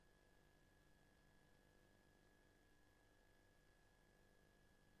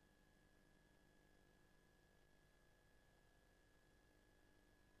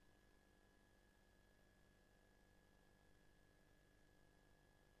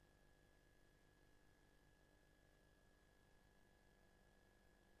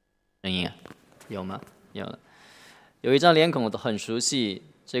声音啊，有吗？有了。有一张脸孔我都很熟悉，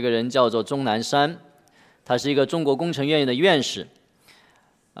这个人叫做钟南山，他是一个中国工程院的院士。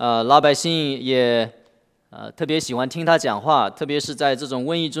老百姓也特别喜欢听他讲话，特别是在这种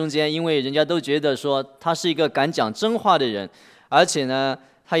瘟疫中间，因为人家都觉得说他是一个敢讲真话的人，而且呢，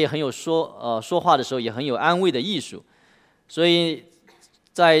他也很有说话的时候也很有安慰的艺术，所以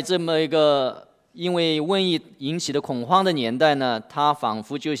在这么一个因为瘟疫引起的恐慌的年代呢，他仿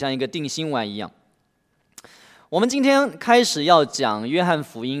佛就像一个定心丸一样。我们今天开始要讲约翰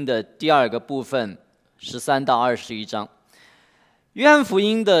福音的第二个部分，13到21章。约翰福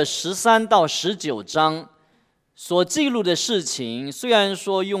音的13到19章所记录的事情，虽然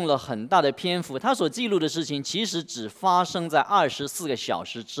说用了很大的篇幅，他所记录的事情其实只发生在24个小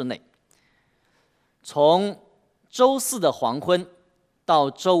时之内，从周四的黄昏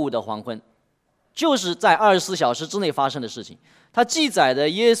到周五的黄昏，就是在24小时之内发生的事情。它记载的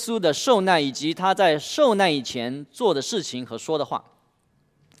耶稣的受难以及他在受难以前做的事情和说的话。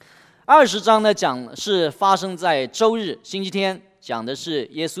20章呢，讲是发生在周日星期天，讲的是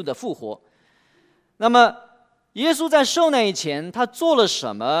耶稣的复活。那么耶稣在受难以前，他做了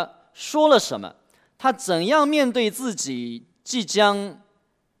什么，说了什么，他怎样面对自己即将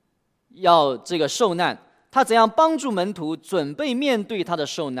要这个受难，他怎样帮助门徒准备面对他的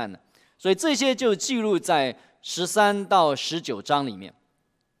受难呢？所以这些就记录在13到19章里面。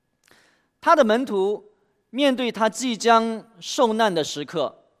他的门徒面对他即将受难的时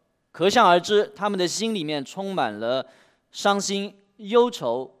刻，可想而知，他们的心里面充满了伤心、忧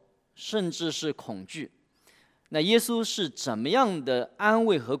愁，甚至是恐惧。那耶稣是怎么样的安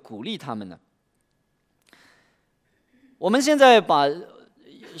慰和鼓励他们呢？我们现在把因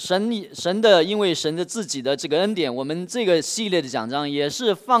为神的自己的这个恩典，我们这个系列的讲章也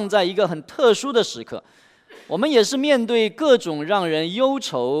是放在一个很特殊的时刻，我们也是面对各种让人忧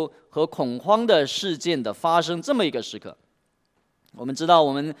愁和恐慌的事件的发生这么一个时刻。我们知道，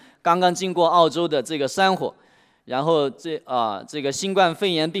我们刚刚经过澳洲的这个山火，然后这个新冠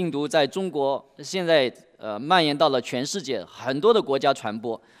肺炎病毒在中国现在蔓延到了全世界很多的国家传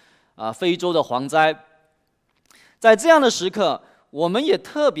播，非洲的蝗灾。在这样的时刻，我们也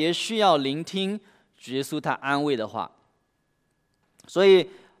特别需要聆听耶稣他安慰的话。所以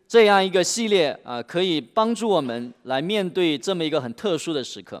这样一个系列可以帮助我们来面对这么一个很特殊的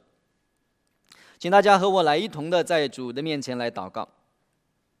时刻。请大家和我来一同的在主的面前来祷告。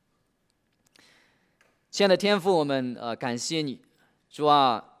亲爱的天父，我们感谢你，主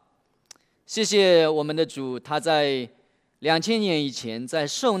啊，谢谢我们的主，他在2000年以前，在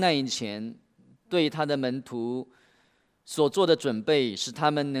受难以前，对他的门徒所做的准备，使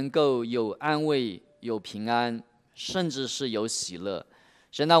他们能够有安慰、有平安，甚至是有喜乐。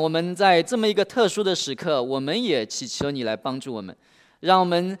神啊，我们在这么一个特殊的时刻，我们也祈求你来帮助我们，让我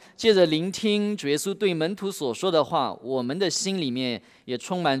们借着聆听主耶稣对门徒所说的话，我们的心里面也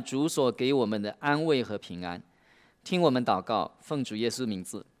充满主所给我们的安慰和平安。听我们祷告，奉主耶稣名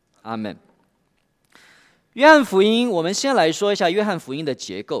字，阿们。约翰福音，我们先来说一下约翰福音的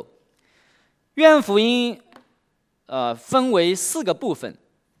结构。约翰福音分为4个部分。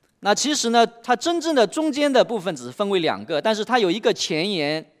那其实呢，它真正的中间的部分只分为2个，但是它有一个前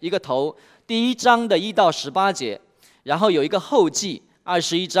言，一个头。第1章的1到18节，然后有一个后记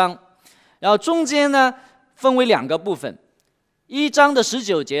21章，然后中间呢分为2个部分。1章的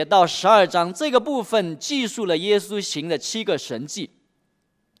19节到12章，这个部分记述了耶稣行的7个神迹。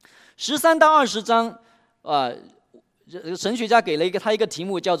13到20章，神学家给了他一个题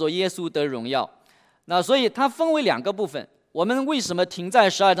目，叫做耶稣得荣耀。那所以它分为2个部分。我们为什么停在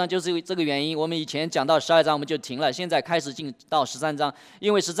12章，就是这个原因。我们以前讲到12章我们就停了，现在开始进到13章，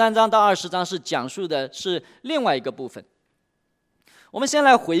因为13章到20章是讲述的是另外一个部分。我们先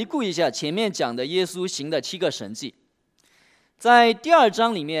来回顾一下前面讲的耶稣行的7个神迹。在第2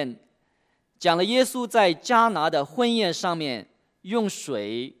章里面讲了耶稣在迦拿的婚宴上面用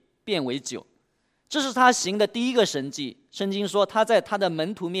水变为酒，这是他行的第1个神迹。圣经说他在他的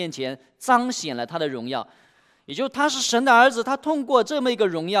门徒面前彰显了他的荣耀，也就是他是神的儿子，他通过这么一个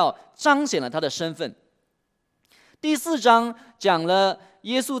荣耀彰显了他的身份。第4章讲了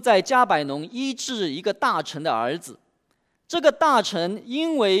耶稣在加百农医治一个大臣的儿子，这个大臣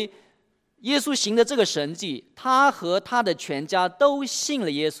因为耶稣行的这个神迹，他和他的全家都信了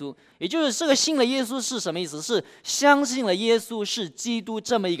耶稣。也就是这个信了耶稣是什么意思？是相信了耶稣是基督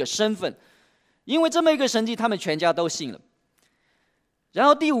这么一个身份，因为这么一个神迹，他们全家都信了。然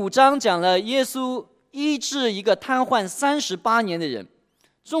后第5章讲了耶稣医治一个瘫痪38年的人。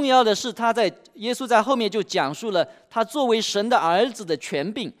重要的是耶稣在后面就讲述了他作为神的儿子的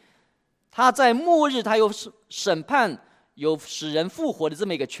权柄，他在末日他又审判有使人复活的这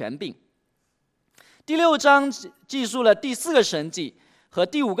么一个权柄。第6章记述了第4个神迹和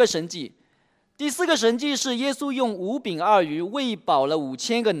第5个神迹。第4个神迹是耶稣用5饼2鱼喂饱了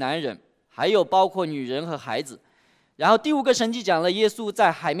5000个男人，还有包括女人和孩子。然后第5个神迹讲了耶稣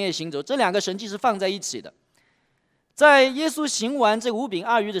在海面行走，这2个神迹是放在一起的。在耶稣行完这5饼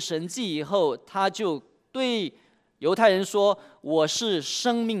2鱼的神迹以后，他就对犹太人说：“我是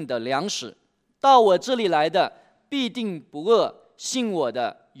生命的粮食，到我这里来的必定不饿，信我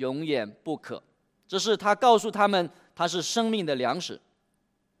的永远不渴。”这是他告诉他们，他是生命的粮食。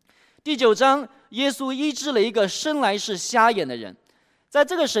第9章，耶稣医治了一个生来是瞎眼的人。在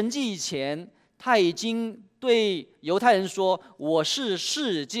这个神迹以前，他已经对犹太人说：“我是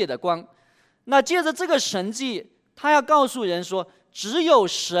世界的光。”那借着这个神迹，他要告诉人说，只有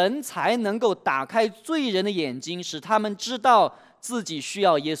神才能够打开罪人的眼睛，使他们知道自己需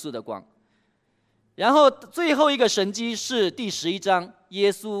要耶稣的光。然后最后一个神迹是第11章，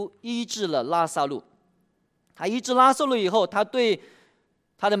耶稣医治了拉撒路。他医治拉撒路以后，他对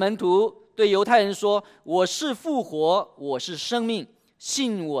他的门徒、对犹太人说：“我是复活，我是生命，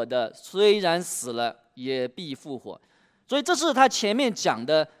信我的虽然死了，也必复活。”所以这是他前面讲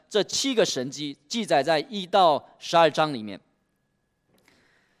的这7个神迹，记载在1到12章里面。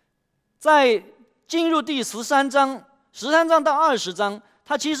在进入第13章，13章到20章，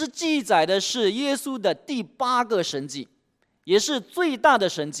它其实记载的是耶稣的第8个神迹，也是最大的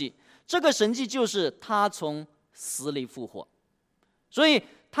神迹。这个神迹就是他从死里复活。所以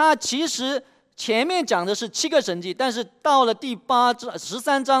他其实前面讲的是7个神迹，但是到了第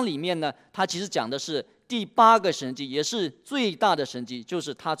13章里面呢，他其实讲的是第8个神迹，也是最大的神迹，就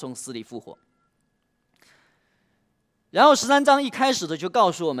是他从死里复活。然后13章一开始的就告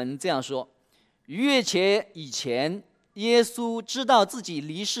诉我们这样说：逾越节以前，耶稣知道自己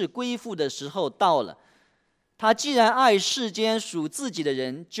离世归父的时候到了。他既然爱世间属自己的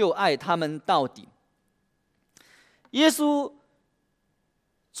人，就爱他们到底。耶稣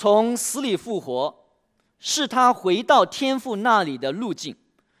从死里复活，是他回到天父那里的路径，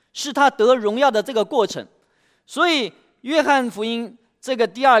是他得荣耀的这个过程。所以约翰福音这个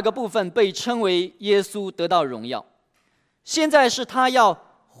第2个部分被称为耶稣得到荣耀。现在是他要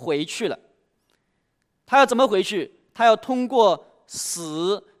回去了。他要怎么回去？他要通过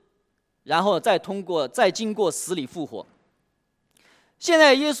死，然后再经过死里复活。现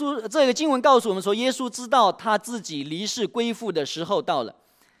在耶稣这个经文告诉我们说，耶稣知道他自己离世归父的时候到了。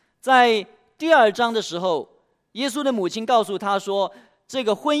在第2章的时候，耶稣的母亲告诉他说：“这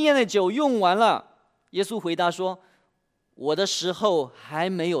个婚宴的酒用完了。”耶稣回答说：“我的时候还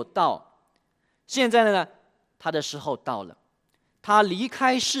没有到。”现在呢，他的时候到了，他离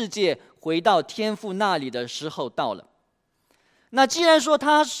开世界回到天父那里的时候到了。那既然说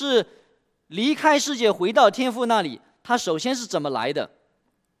他是离开世界回到天父那里，他首先是怎么来的？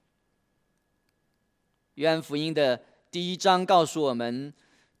约翰福音的第1章告诉我们：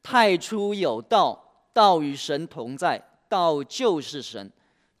太初有道，道与神同在，道就是神。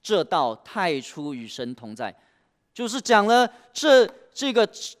这道太初与神同在，就是讲了这个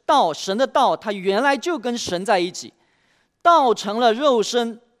道，神的道，它原来就跟神在一起。道成了肉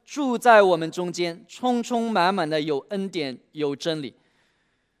身，住在我们中间，充充满满的有恩典，有真理。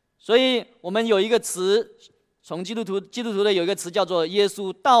所以我们有一个词，从基督徒的有一个词叫做耶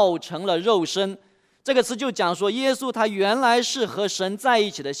稣道成了肉身。这个词就讲说，耶稣他原来是和神在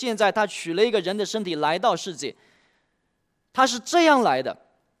一起的，现在他取了一个人的身体来到世界，他是这样来的。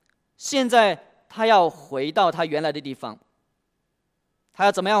现在他要回到他原来的地方，他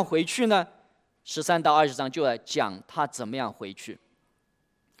要怎么样回去呢？13到20章就来讲他怎么样回去。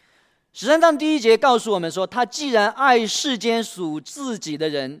13章第1节告诉我们说，他既然爱世间属自己的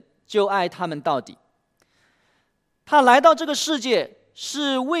人，就爱他们到底。他来到这个世界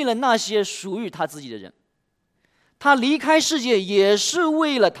是为了那些属于他自己的人，他离开世界也是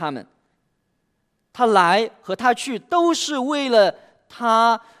为了他们。他来和他去都是为了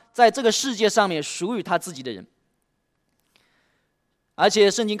他在这个世界上面属于他自己的人。而且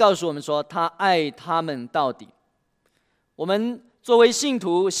圣经告诉我们说，他爱他们到底。我们作为信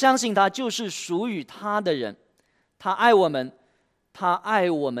徒，相信他就是属于他的人，他爱我们，他爱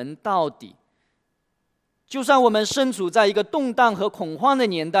我们到底。就算我们身处在一个动荡和恐慌的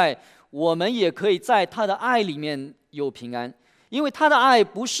年代，我们也可以在他的爱里面有平安，因为他的爱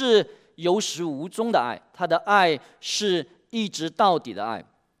不是有始无终的爱，他的爱是一直到底的爱。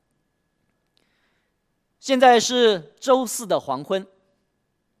现在是周4的黄昏，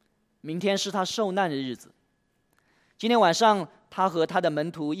明天是他受难的日子。今天晚上他和他的门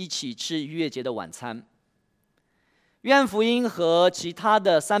徒一起吃逾越节的晚餐。约翰福音和其他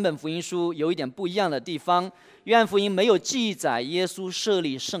的3本福音书有一点不一样的地方，约翰福音没有记载耶稣设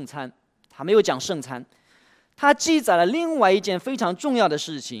立圣餐，他没有讲圣餐，他记载了另外一件非常重要的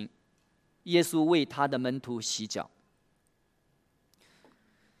事情，耶稣为他的门徒洗脚。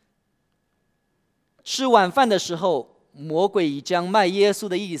吃晚饭的时候，魔鬼已将卖耶稣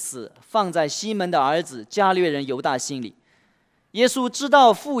的意思放在西门的儿子加略人犹大心里。耶稣知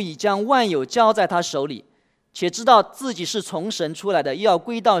道父已将万有交在他手里，且知道自己是从神出来的，要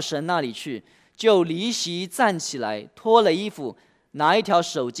归到神那里去，就离席站起来，脱了衣服，拿一条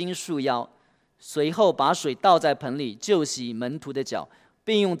手巾束腰，随后把水倒在盆里，就洗门徒的脚，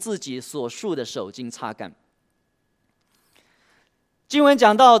并用自己所束的手巾擦干。经文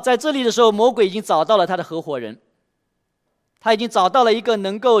讲到，在这里的时候，魔鬼已经找到了他的合伙人，他已经找到了一个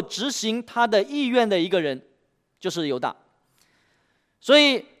能够执行他的意愿的一个人，就是犹大。所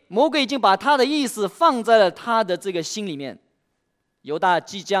以魔鬼已经把他的意思放在了他的这个心里面。犹大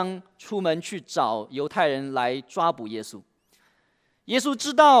即将出门去找犹太人来抓捕耶稣。耶稣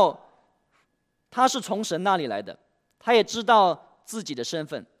知道他是从神那里来的，他也知道自己的身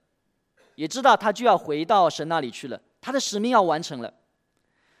份，也知道他就要回到神那里去了，他的使命要完成了。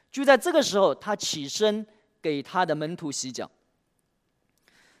就在这个时候，他起身给他的门徒洗脚。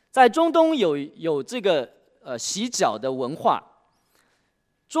在中东有这个洗脚的文化。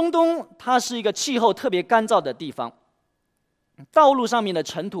中东它是一个气候特别干燥的地方，道路上面的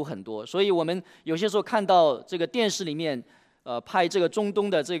尘土很多，所以我们有些时候看到这个电视里面拍这个中东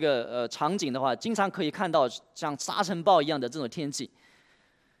的这个场景的话，经常可以看到像沙尘暴一样的这种天气。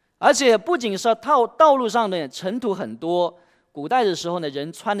而且不仅是道路上的尘土很多，古代的时候呢，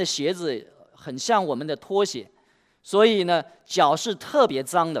人穿的鞋子很像我们的拖鞋，所以呢脚是特别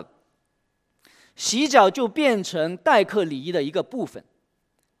脏的。洗脚就变成待客礼仪的一个部分。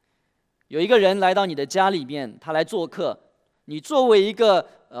有一个人来到你的家里面，他来做客，你作为一个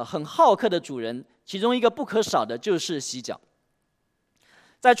很好客的主人，其中一个不可少的就是洗脚。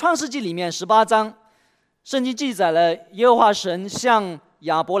在创世纪里面18章，圣经记载了耶和华神向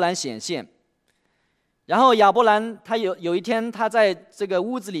亚伯兰显现，然后亚伯兰他有一天他在这个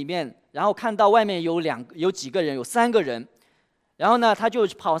屋子里面，然后看到外面有几个人，有3个人，然后呢他就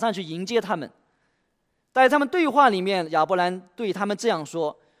跑上去迎接他们。在他们对话里面，亚伯兰对他们这样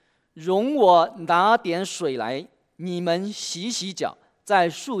说：容我拿点水来，你们洗洗脚，在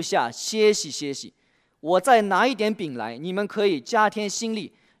树下歇息歇息。我再拿一点饼来，你们可以加添心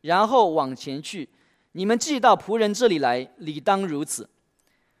力，然后往前去。你们既到仆人这里来，理当如此。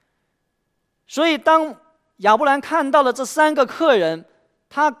所以当亚伯兰看到了这3个客人，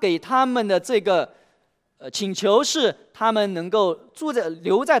他给他们的这个请求是，他们能够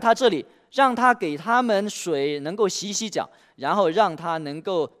留在他这里，让他给他们水，能够洗洗脚，然后让他能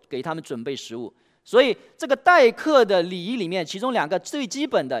够给他们准备食物。所以这个待客的礼仪里面，其中2个最基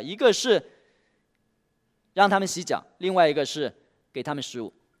本的，一个是让他们洗脚，另外一个是给他们食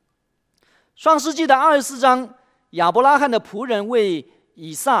物。创世纪的24章，亚伯拉罕的仆人为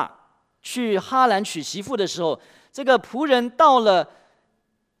以撒去哈兰娶媳妇的时候，这个仆人到了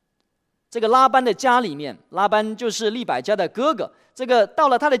这个拉班的家里面，拉班就是利百加的哥哥。这个到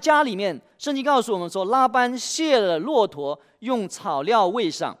了他的家里面，圣经告诉我们说，拉班卸了骆驼，用草料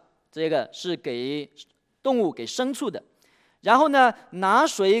喂上，这个是给动物给牲畜的。然后呢，拿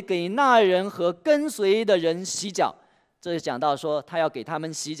水给那人和跟随的人洗脚，这讲到说他要给他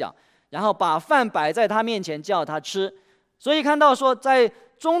们洗脚，然后把饭摆在他面前叫他吃。所以看到说，在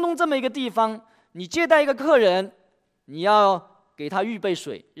中东这么一个地方，你接待一个客人，你要给他预备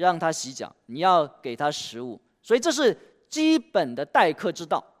水，让他洗脚，你要给他食物，所以这是基本的待客之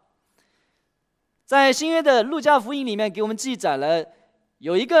道。在新约的路加福音里面给我们记载了，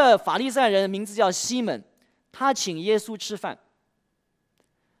有一个法利赛人名字叫西门，他请耶稣吃饭。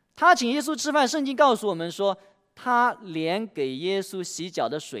圣经告诉我们说，他连给耶稣洗脚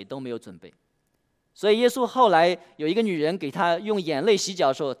的水都没有准备。所以耶稣后来有一个女人给他用眼泪洗脚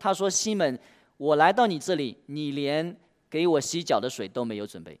的时候，他说：西门，我来到你这里，你连给我洗脚的水都没有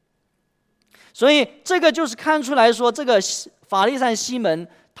准备。所以这个就是看出来说，这个法利赛西门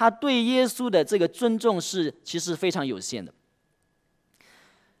他对耶稣的这个尊重是其实非常有限的。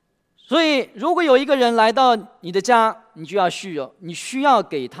所以如果有一个人来到你的家，你需要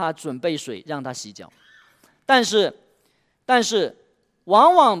给他准备水，让他洗脚。但是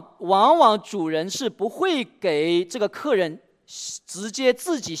往往主人是不会给这个客人直接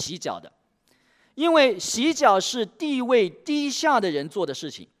自己洗脚的，因为洗脚是地位低下的人做的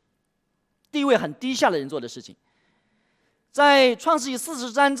事情，地位很低下的人做的事情。在创世纪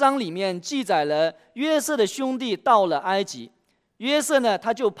43章里面记载了约瑟的兄弟到了埃及，约瑟呢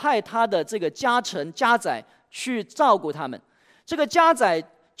他就派他的这个家臣家宰去照顾他们。这个家宰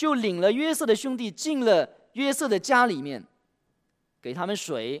就领了约瑟的兄弟进了约瑟的家里面，给他们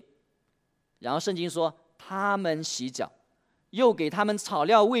水，然后圣经说他们洗脚，又给他们草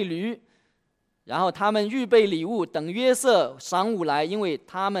料喂驴，然后他们预备礼物，等约瑟晌午来，因为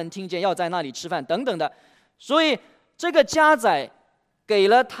他们听见要在那里吃饭等等的。所以这个家宰给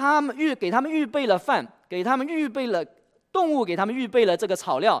他们预备了饭，给他们预备了动物，给他们预备了这个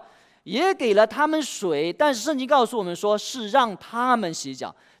草料，也给了他们水。但是圣经告诉我们说，是让他们洗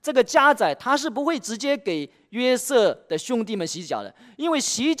脚。这个家宰他是不会直接给约瑟的兄弟们洗脚的，因为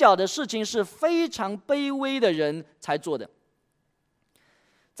洗脚的事情是非常卑微的人才做的。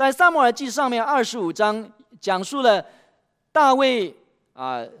在撒母耳记上面25章讲述了大卫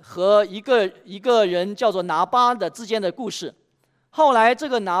和一个人叫做拿巴的之间的故事。后来这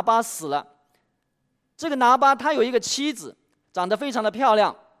个拿巴死了，这个拿巴他有一个妻子，长得非常的漂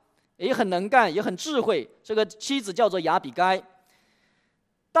亮，也很能干，也很智慧。这个妻子叫做亚比该。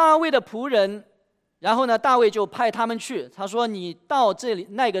大卫的仆人，然后呢，大卫就派他们去，他说：“你到这里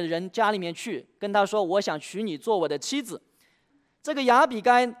那个人家里面去，跟他说，我想娶你做我的妻子。”这个亚比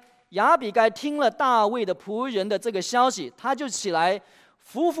该听了大卫的仆人的这个消息，他就起来，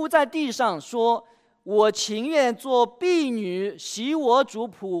伏在地上说：“我情愿做婢女，洗我主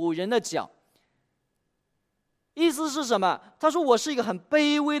仆人的脚。”意思是什么？他说：“我是一个很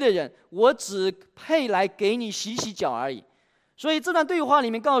卑微的人，我只配来给你洗洗脚而已。”所以这段对话里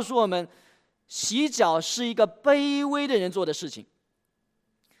面告诉我们，洗脚是一个卑微的人做的事情。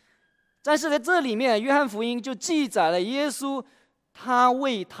但是在这里面，约翰福音就记载了耶稣他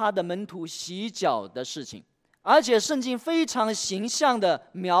为他的门徒洗脚的事情，而且圣经非常形象地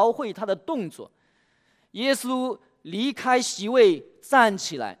描绘他的动作。耶稣离开席位，站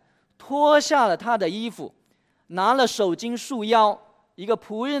起来，脱下了他的衣服，拿了手巾束腰，一个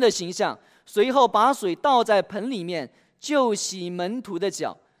仆人的形象，随后把水倒在盆里面，就洗门徒的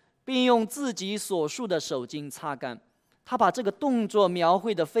脚，并用自己所束的手巾擦干。他把这个动作描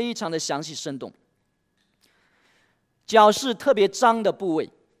绘得非常的详细生动。脚是特别脏的部位，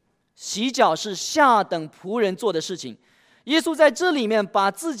洗脚是下等仆人做的事情。耶稣在这里面把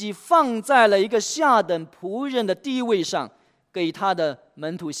自己放在了一个下等仆人的地位上，给他的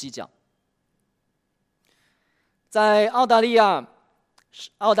门徒洗脚。在澳大利亚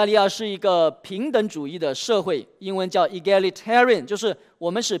是一个平等主义的社会，英文叫 egalitarian， 就是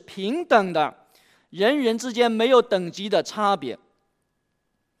我们是平等的，人人之间没有等级的差别。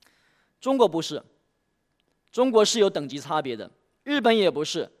中国不是，中国是有等级差别的，日本也不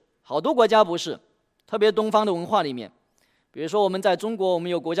是，好多国家不是，特别东方的文化里面。比如说我们在中国，我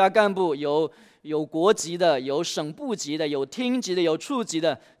们有国家干部，有国级的，有省部级的，有厅级的，有处级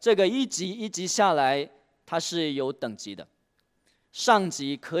的，这个一级一级下来，它是有等级的。上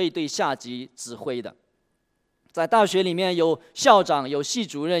级可以对下级指挥的。在大学里面有校长，有系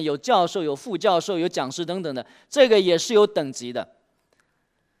主任，有教授，有副教授，有讲师等等的，这个也是有等级的。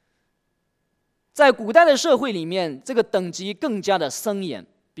在古代的社会里面，这个等级更加的森严，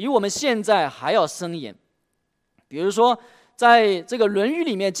比我们现在还要森严。比如说在这个《论语》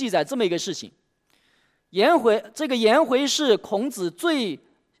里面记载这么一个事情，颜回是孔子最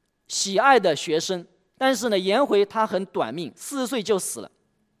喜爱的学生，但是呢，颜回他很短命，40岁就死了。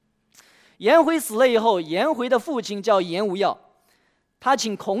颜回死了以后，颜回的父亲叫颜无曜，他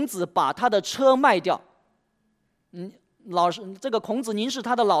请孔子把他的车卖掉。老师，这个孔子您是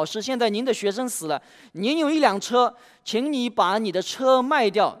他的老师，现在您的学生死了，您有一辆车，请你把你的车卖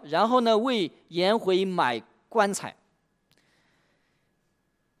掉，然后呢为颜回买棺材。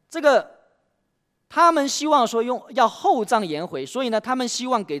这个他们希望说要厚葬颜回，所以呢他们希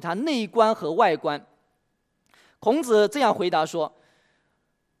望给他内棺和外棺。孔子这样回答说：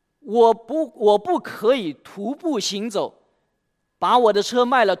我不可以徒步行走，把我的车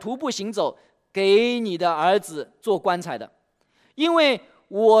卖了徒步行走给你的儿子做棺材的，因为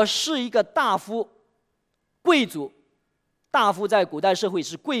我是一个大夫，贵族。大夫在古代社会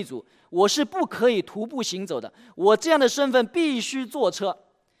是贵族，我是不可以徒步行走的，我这样的身份必须坐车。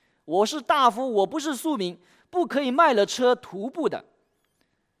我是大夫，我不是庶民，不可以卖了车徒步的。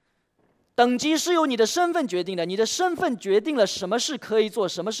等级是由你的身份决定的，你的身份决定了什么事可以做，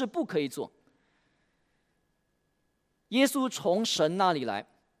什么事不可以做。耶稣从神那里来，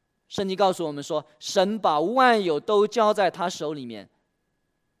圣经告诉我们说，神把万有都交在他手里面。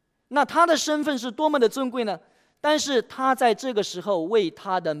那他的身份是多么的尊贵呢？但是他在这个时候为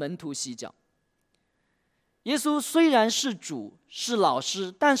他的门徒洗脚。耶稣虽然是主，是老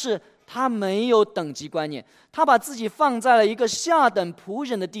师，但是他没有等级观念，他把自己放在了一个下等仆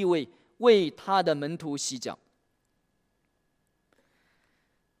人的地位，为他的门徒洗脚。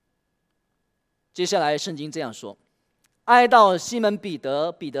接下来圣经这样说：挨到西门彼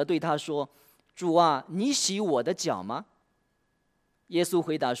得，彼得对他说：主啊，你洗我的脚吗？耶稣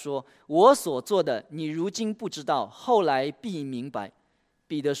回答说：我所做的，你如今不知道，后来必明白。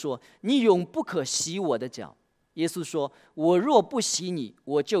彼得说：你永不可洗我的脚。耶稣说：我若不洗你，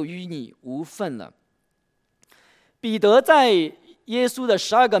我就与你无分了。彼得在耶稣的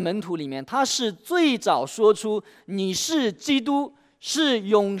12个门徒里面，他是最早说出你是基督，是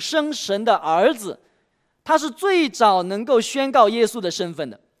永生神的儿子，他是最早能够宣告耶稣的身份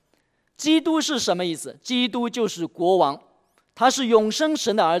的。基督是什么意思？基督就是国王，他是永生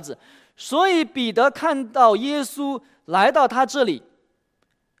神的儿子。所以彼得看到耶稣来到他这里，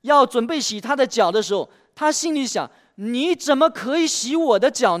要准备洗他的脚的时候，他心里想：你怎么可以洗我的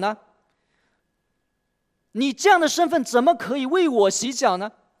脚呢？你这样的身份怎么可以为我洗脚呢？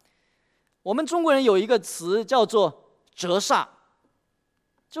我们中国人有一个词叫做折煞，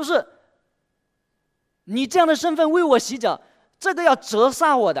就是你这样的身份为我洗脚，这个要折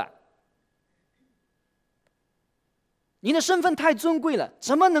煞我的。你的身份太尊贵了，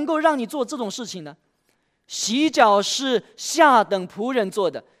怎么能够让你做这种事情呢？洗脚是下等仆人做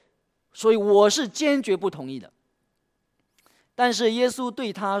的，所以我是坚决不同意的。但是耶稣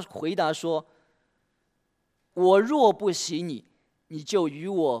对他回答说：我若不洗你，你就与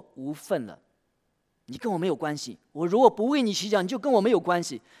我无分了，你跟我没有关系。我如果不为你洗脚，你就跟我没有关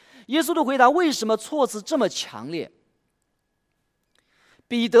系。耶稣的回答为什么措辞这么强烈？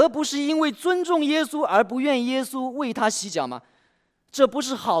彼得不是因为尊重耶稣而不愿耶稣为他洗脚吗？这不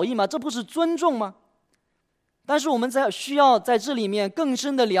是好意吗？这不是尊重吗？但是我们需要在这里面更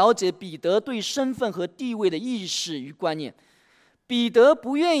深的了解彼得对身份和地位的意识与观念。彼得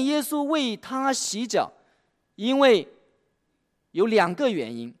不愿耶稣为他洗脚，因为有2个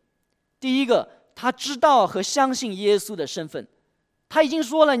原因。第一个，他知道和相信耶稣的身份，他已经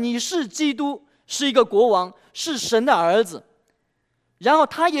说了你是基督，是一个国王，是神的儿子。然后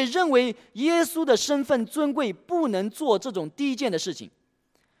他也认为耶稣的身份尊贵，不能做这种低贱的事情。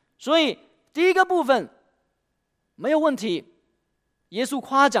所以第一个部分没有问题，耶稣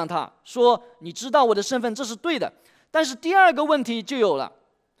夸奖他说你知道我的身份，这是对的。但是第2个问题就有了，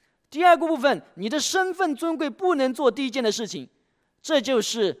第2个部分，你的身份尊贵，不能做低贱的事情，这就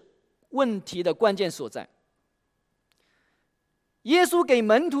是问题的关键所在。耶稣给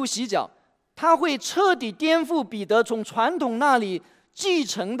门徒洗脚，他会彻底颠覆彼得从传统那里继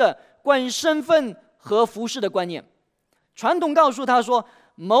承的关于身份和服事的观念。传统告诉他说，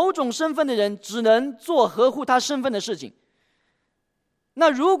某种身份的人只能做合乎他身份的事情。那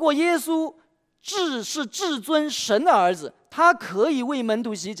如果耶稣是至尊神的儿子，他可以为门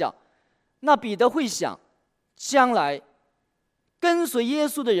徒洗脚，那彼得会想，将来跟随耶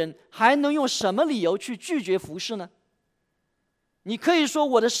稣的人还能用什么理由去拒绝服事呢？你可以说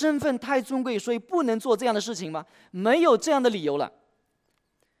我的身份太尊贵，所以不能做这样的事情吗？没有这样的理由了。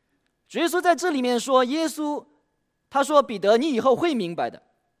主耶稣在这里面说，他说彼得，你以后会明白的。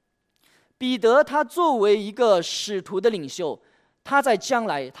彼得他作为一个使徒的领袖，他在将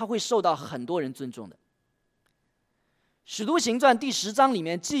来他会受到很多人尊重的。使徒行传第10章里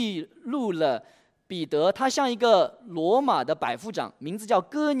面记录了彼得，他向一个罗马的百夫长，名字叫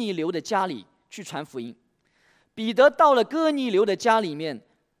哥尼流的家里去传福音。彼得到了哥尼流的家里面，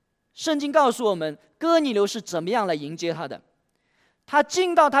圣经告诉我们哥尼流是怎么样来迎接他的。他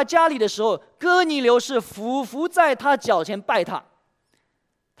进到他家里的时候，哥尼流是俯伏在他脚前拜他，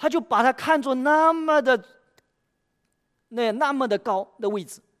他就把他看作那么的高的位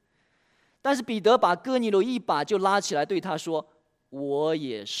置。但是彼得把哥尼流一把就拉起来，对他说：我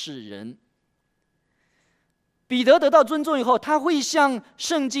也是人。彼得得到尊重以后，他会像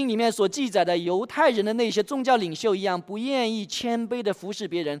圣经里面所记载的犹太人的那些宗教领袖一样，不愿意谦卑的服侍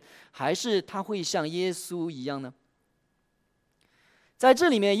别人，还是他会像耶稣一样呢？在这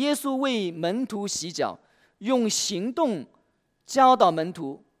里面，耶稣为门徒洗脚，用行动教导门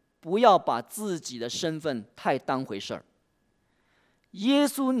徒不要把自己的身份太当回事儿。耶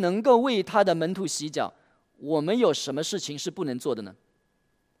稣能够为他的门徒洗脚，我们有什么事情是不能做的呢？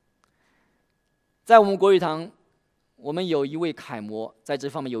在我们国语堂，我们有一位楷模，在这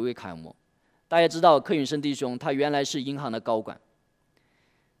方面有一位楷模。大家知道柯允生弟兄，他原来是银行的高管，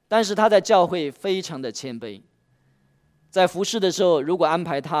但是他在教会非常的谦卑。在服侍的时候，如果安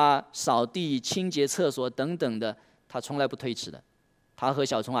排他扫地、清洁厕所等等的，他从来不推迟的。他和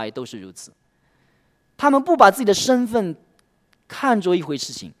小虫阿姨都是如此。他们不把自己的身份看作一回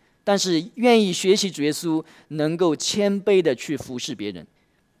事情，但是愿意学习主耶稣，能够谦卑的去服侍别人。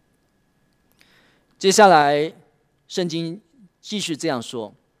接下来，圣经继续这样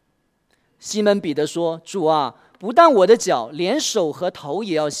说：西门彼得说：主啊，不但我的脚，连手和头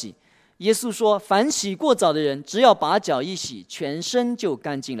也要洗。耶稣说：“凡洗过澡的人，只要把脚一洗，全身就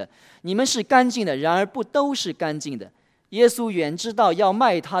干净了。你们是干净的，然而不都是干净的。耶稣原知道要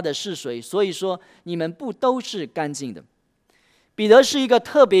卖他的是谁，所以说你们不都是干净的。”彼得是一个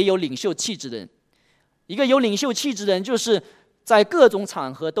特别有领袖气质的人。一个有领袖气质的人，就是在各种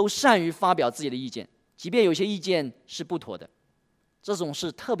场合都善于发表自己的意见，即便有些意见是不妥的，这种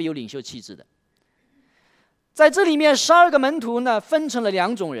是特别有领袖气质的。在这里面，12个门徒呢，分成了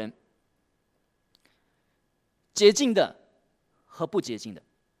2种人：洁净的和不洁净的。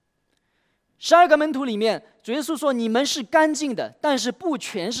12个门徒里面，主耶稣说：“你们是干净的，但是不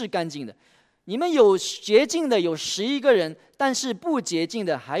全是干净的。你们有洁净的有11个人，但是不洁净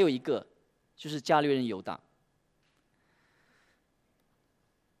的还有一个，就是加利人犹大。”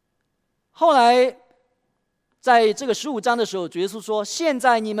后来在这个15章的时候，主耶稣说：“现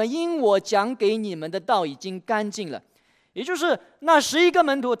在你们因我讲给你们的道已经干净了。”也就是那11个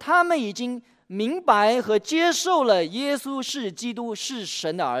门徒，他们已经明白和接受了耶稣是基督，是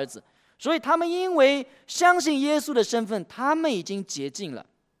神的儿子，所以他们因为相信耶稣的身份，他们已经洁净了。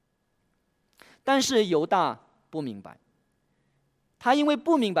但是犹大不明白，他因为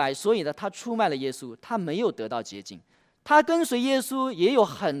不明白，所以呢，他出卖了耶稣，他没有得到洁净。他跟随耶稣也有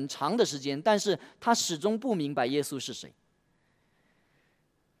很长的时间，但是他始终不明白耶稣是谁。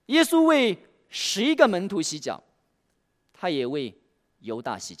耶稣为11个门徒洗脚，他也为犹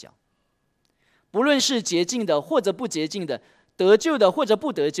大洗脚。不论是洁净的或者不洁净的，得救的或者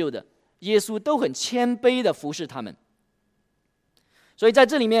不得救的，耶稣都很谦卑的服侍他们。所以在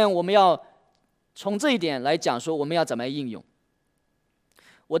这里面，我们要从这一点来讲说，我们要怎么应用。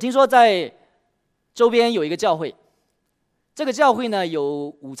我听说在周边有一个教会，这个教会呢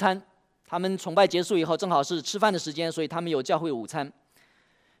有午餐，他们崇拜结束以后正好是吃饭的时间，所以他们有教会午餐。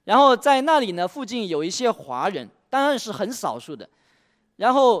然后在那里呢，附近有一些华人，当然是很少数的。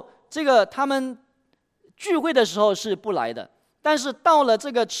然后这个他们聚会的时候是不来的，但是到了这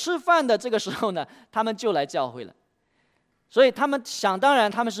个吃饭的这个时候呢，他们就来教会了。所以他们想当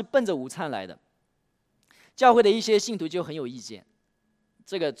然，他们是奔着午餐来的。教会的一些信徒就很有意见，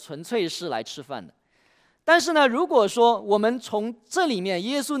这个纯粹是来吃饭的。但是呢，如果说我们从这里面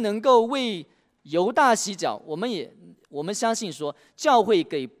耶稣能够为犹大洗脚，我们相信说，教会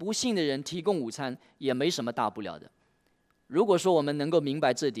给不信的人提供午餐也没什么大不了的。如果说我们能够明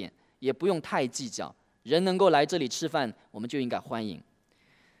白这点，也不用太计较，人能够来这里吃饭，我们就应该欢迎。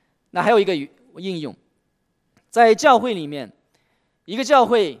那还有一个应用，在教会里面，一个教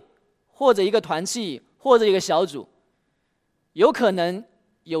会或者一个团契或者一个小组，有可能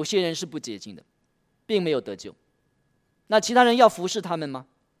有些人是不洁净的，并没有得救。那其他人要服侍他们吗？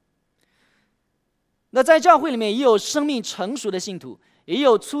那在教会里面也有生命成熟的信徒，也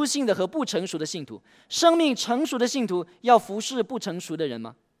有粗信的和不成熟的信徒。生命成熟的信徒要服侍不成熟的人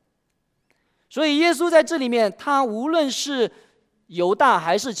吗？所以耶稣在这里面，他无论是犹大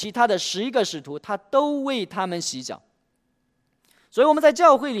还是其他的11个使徒，他都为他们洗脚。所以我们在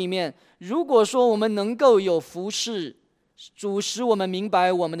教会里面，如果说我们能够有服侍，主使我们明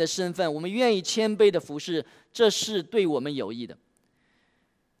白我们的身份，我们愿意谦卑的服侍，这是对我们有益的。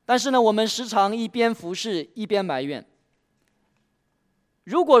但是呢，我们时常一边服侍一边埋怨。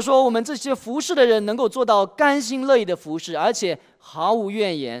如果说我们这些服侍的人能够做到甘心乐意的服侍，而且毫无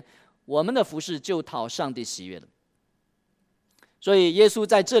怨言，我们的服侍就讨上帝喜悦了。所以耶稣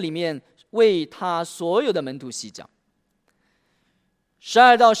在这里面为他所有的门徒洗脚。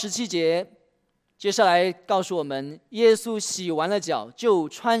12到17节，接下来告诉我们，耶稣洗完了脚，就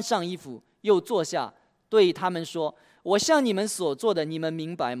穿上衣服，又坐下，对他们说：“我向你们所做的，你们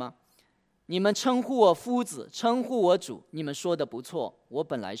明白吗？你们称呼我夫子，称呼我主，你们说的不错，我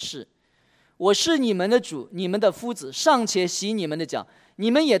本来是。我是你们的主，你们的夫子，尚且洗你们的脚，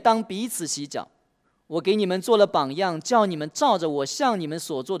你们也当彼此洗脚。我给你们做了榜样，叫你们照着我向你们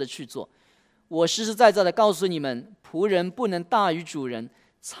所做的去做。我实实在在的告诉你们，仆人不能大于主人，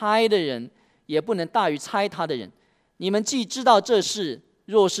差的人也不能大于差他的人。你们既知道这事，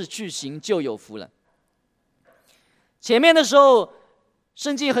若是去行，就有福了。”前面的时候，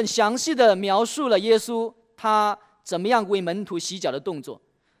圣经很详细的描述了耶稣他怎么样为门徒洗脚的动作。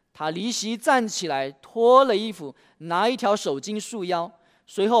他离席站起来，脱了衣服，拿一条手巾束腰，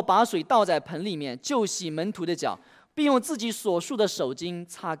随后把水倒在盆里面，就洗门徒的脚，并用自己所束的手巾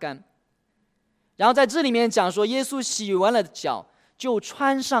擦干。然后在这里面讲说，耶稣洗完了脚，就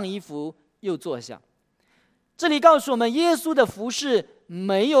穿上衣服，又坐下。这里告诉我们，耶稣的服事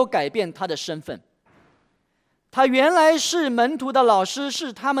没有改变他的身份。他原来是门徒的老师，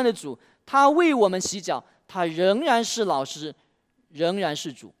是他们的主，他为我们洗脚，他仍然是老师，仍然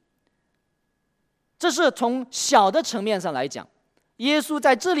是主。这是从小的层面上来讲，耶稣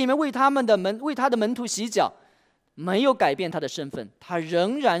在这里面为他的门徒洗脚，没有改变他的身份，他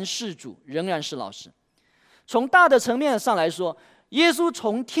仍然是主，仍然是老师。从大的层面上来说，耶稣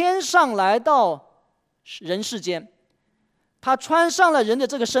从天上来到人世间，他穿上了人的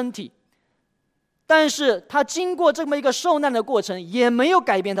这个身体，但是他经过这么一个受难的过程，也没有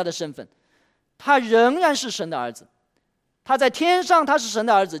改变他的身份，他仍然是神的儿子。他在天上，他是神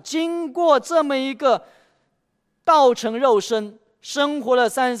的儿子，经过这么一个道成肉身，生活了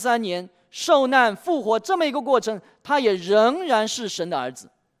33年，受难复活这么一个过程，他也仍然是神的儿子。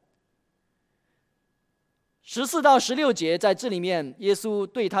14到16节在这里面，耶稣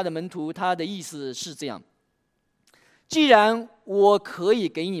对他的门徒，他的意思是这样：既然我可以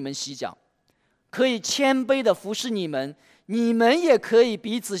给你们洗脚，可以谦卑的服侍你们，你们也可以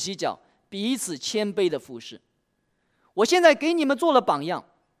彼此洗脚，彼此谦卑的服侍。我现在给你们做了榜样，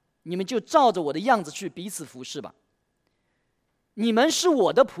你们就照着我的样子去彼此服侍吧。你们是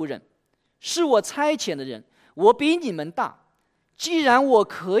我的仆人，是我差遣的人，我比你们大。既然我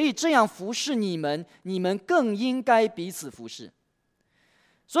可以这样服侍你们，你们更应该彼此服侍。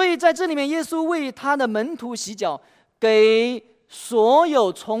所以在这里面，耶稣为他的门徒洗脚，给所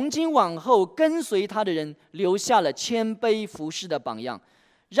有从今往后跟随他的人留下了谦卑服侍的榜样，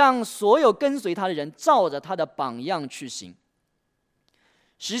让所有跟随他的人照着他的榜样去行。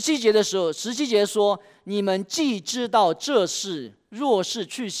17节的时候，17节说：你们既知道这事，若是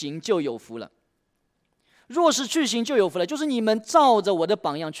去行，就有福了。若是去行，就有福了，就是你们照着我的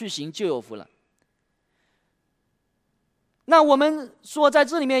榜样去行，就有福了。那我们说，在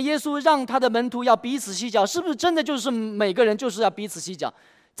这里面，耶稣让他的门徒要彼此洗脚，是不是真的就是每个人就是要彼此洗脚？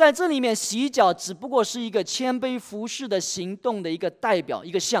在这里面，洗脚只不过是一个谦卑服侍的行动的一个代表，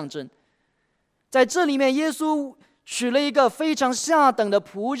一个象征。在这里面，耶稣取了一个非常下等的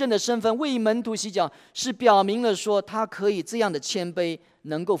仆人的身份为门徒洗脚，是表明了说他可以这样的谦卑，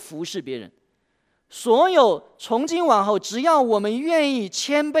能够服侍别人。所有从今往后，只要我们愿意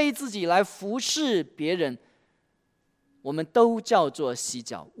谦卑自己来服侍别人，我们都叫做洗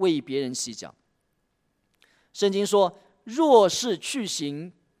脚，为别人洗脚。圣经说：若是去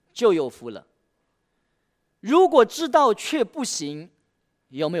行，就有福了。如果知道却不行，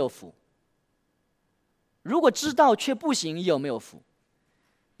有没有福？如果知道却不行，有没有福？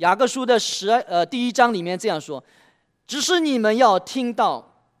雅各书的第1章里面这样说：只是你们要听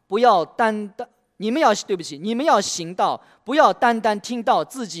到，不要单单你们要行道，不要单单听到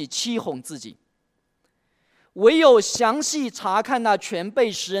自己欺哄自己。唯有详细查看那全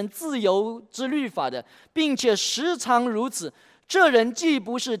被使人自由之律法的，并且时常如此，这人既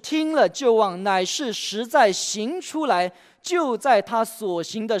不是听了就忘，乃是实在行出来，就在他所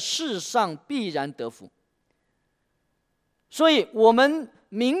行的事上必然得福。所以我们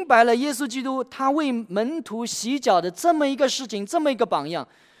明白了耶稣基督他为门徒洗脚的这么一个事情，这么一个榜样。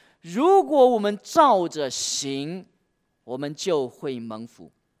如果我们照着行，我们就会蒙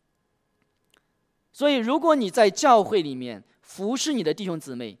福。所以如果你在教会里面服侍你的弟兄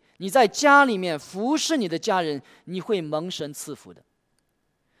姊妹，你在家里面服侍你的家人，你会蒙神赐福的。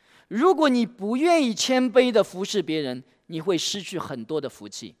如果你不愿意谦卑的服侍别人，你会失去很多的福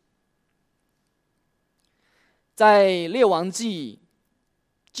气。在列王记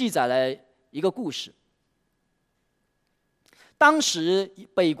记载了一个故事。当时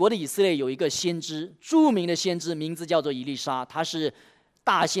北国的以色列有一个先知，著名的先知，名字叫做以利沙，他是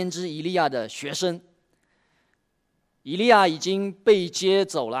大先知以利亚的学生。以利亚已经被接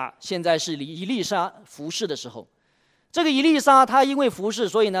走了，现在是以利沙服侍的时候。这个以利沙他因为服侍，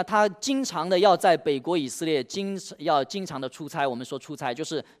所以呢，他经常的要在北国以色列要经常的出差。我们说出差就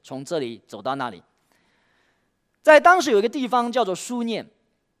是从这里走到那里。在当时有一个地方叫做书念，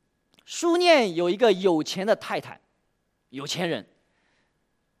书念有一个有钱的太太，有钱人。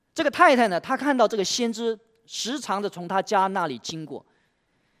这个太太呢，她看到这个先知时常的从她家那里经过，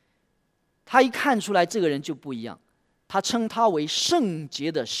她一看出来这个人就不一样，她称他为圣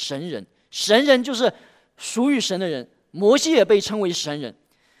洁的神人。神人就是属于神的人，摩西也被称为神人，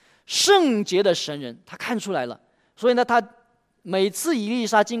圣洁的神人，她看出来了。所以呢，她每次以利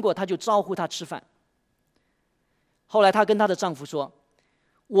沙经过，她就招呼他吃饭。后来她跟她的丈夫说，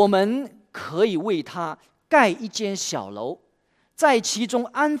我们可以为他盖一间小楼，在其中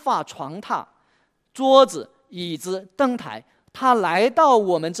安放床榻、桌子、椅子、灯台，他来到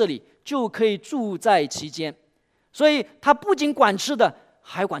我们这里就可以住在其间。所以他不仅管吃的，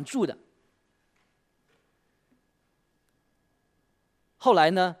还管住的。后来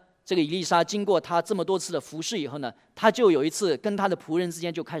呢，这个以利沙经过他这么多次的服侍以后呢，他就有一次跟他的仆人之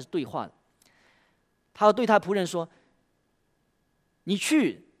间就开始对话了。他对他仆人说，你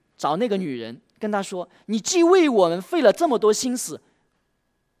去找那个女人，跟她说，你既为我们费了这么多心思，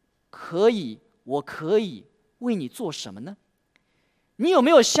我可以为你做什么呢？你有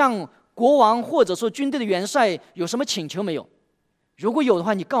没有向国王或者说军队的元帅有什么请求没有？如果有的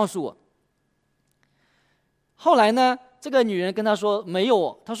话，你告诉我。后来呢，这个女人跟他说没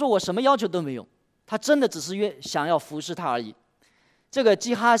有，她说我什么要求都没有，她真的只是想要服侍他而已。这个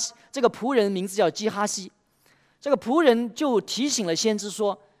仆人名字叫基哈西，这个仆人就提醒了先知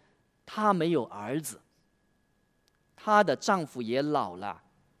说，她没有儿子，她的丈夫也老了。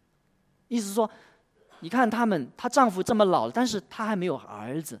意思说，你看她丈夫这么老了，但是她还没有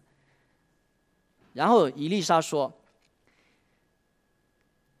儿子。然后以利沙说，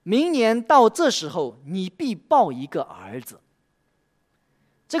明年到这时候，你必抱一个儿子。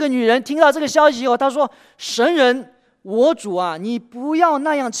这个女人听到这个消息以后，她说，神人我主啊，你不要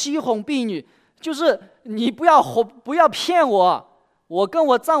那样欺哄婢女，就是你不要骗我，我跟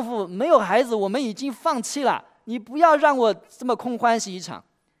我丈夫没有孩子，我们已经放弃了，你不要让我这么空欢喜一场。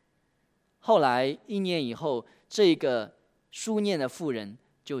后来1年以后，这个书念的妇人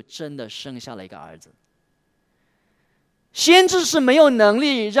就真的生下了一个儿子。先知是没有能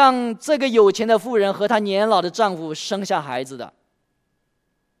力让这个有钱的妇人和她年老的丈夫生下孩子的，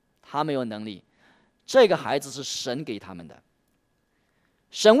他没有能力，这个孩子是神给他们的。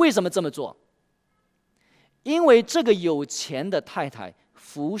神为什么这么做？因为这个有钱的太太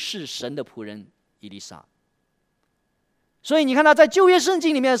服侍神的仆人以利沙。所以你看他在旧约圣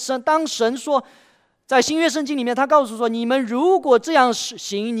经里面，当神说，在新约圣经里面，他告诉说，你们如果这样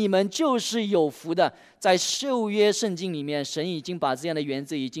行，你们就是有福的。在旧约圣经里面，神已经把这样的原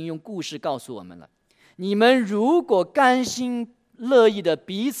则已经用故事告诉我们了。你们如果甘心乐意的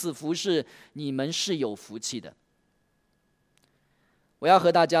彼此服侍，你们是有福气的。我要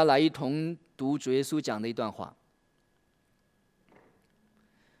和大家来一同读主耶稣讲的一段话。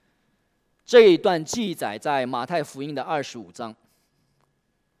这一段记载在马太福音的25章。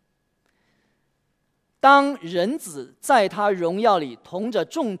当人子在他荣耀里同着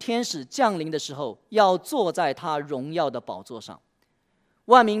众天使降临的时候，要坐在他荣耀的宝座上，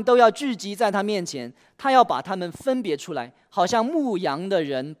万民都要聚集在他面前，他要把他们分别出来，好像牧羊的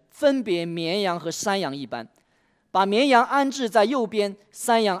人分别绵羊和山羊一般，把绵羊安置在右边，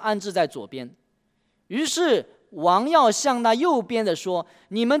山羊安置在左边。于是王要向那右边的说，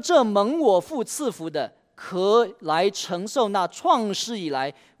你们这蒙我父赐福的，可来承受那创世以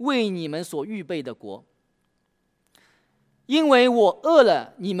来为你们所预备的国。因为我饿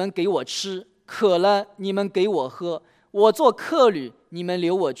了，你们给我吃；渴了，你们给我喝；我做客旅，你们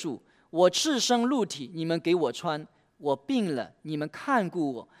留我住；我赤身露体，你们给我穿；我病了，你们看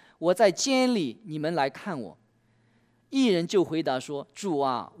顾我；我在监里，你们来看我。一人就回答说，主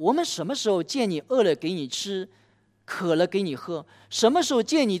啊，我们什么时候见你饿了给你吃，渴了给你喝？什么时候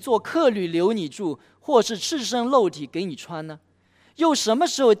见你做客旅留你住，或是赤身露体给你穿呢？又什么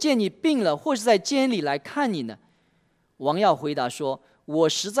时候见你病了，或是在监里来看你呢？王要回答说，我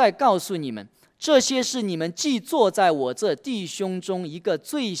实在告诉你们，这些事你们既坐在我这弟兄中一个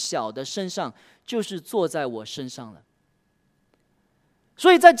最小的身上，就是坐在我身上了。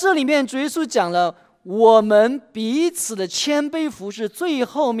所以在这里面，主耶稣讲了我们彼此的谦卑服侍，最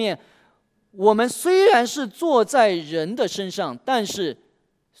后面我们虽然是坐在人的身上，但是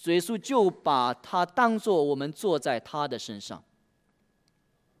主耶稣就把他当作我们坐在他的身上。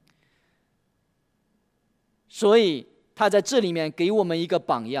所以他在这里面给我们一个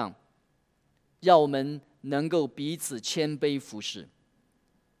榜样，让我们能够彼此谦卑服侍。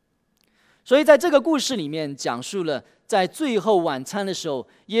所以在这个故事里面讲述了，在最后晚餐的时候，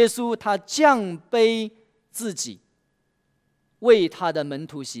耶稣他降卑自己，为他的门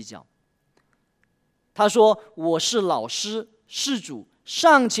徒洗脚。他说，我是老师，是主，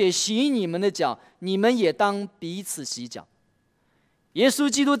尚且洗你们的脚，你们也当彼此洗脚。耶稣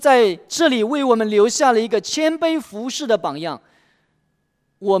基督在这里为我们留下了一个谦卑服侍的榜样，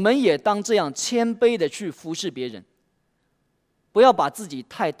我们也当这样谦卑的去服侍别人，不要把自己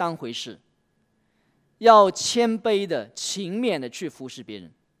太当回事，要谦卑的、勤勉的去服侍别人。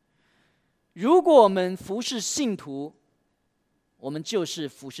如果我们服侍信徒，我们就是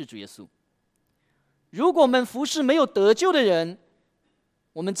服侍主耶稣；如果我们服侍没有得救的人，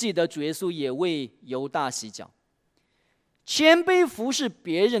我们记得主耶稣也为犹大洗脚。谦卑服侍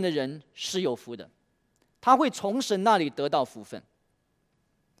别人的人是有福的，他会从神那里得到福分。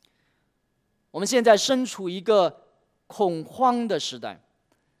我们现在身处一个恐慌的时代，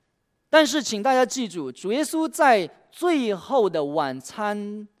但是请大家记住，主耶稣在最后的晚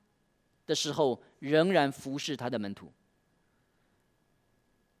餐的时候仍然服侍他的门徒。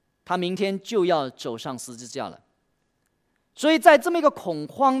他明天就要走上十字架了，所以在这么一个恐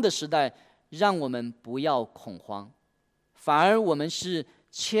慌的时代，让我们不要恐慌，反而我们是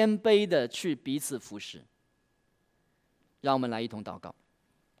谦卑的去彼此服侍。让我们来一同祷告。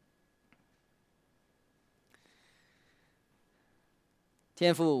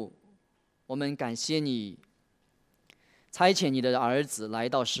天父，我们感谢你差遣你的儿子来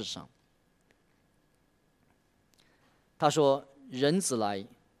到世上。他说，人子来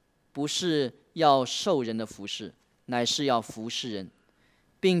不是要受人的服侍，乃是要服侍人，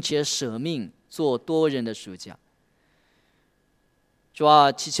并且舍命做多人的赎价。主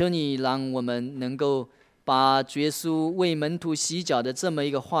啊，祈求你让我们能够把耶稣为门徒洗脚的这么一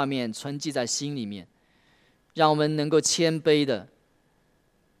个画面存记在心里面，让我们能够谦卑的，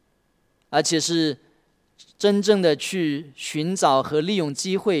而且是真正的去寻找和利用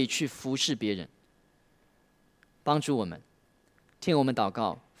机会去服侍别人。帮助我们，听我们祷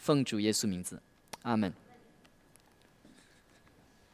告，奉主耶稣名字，阿们。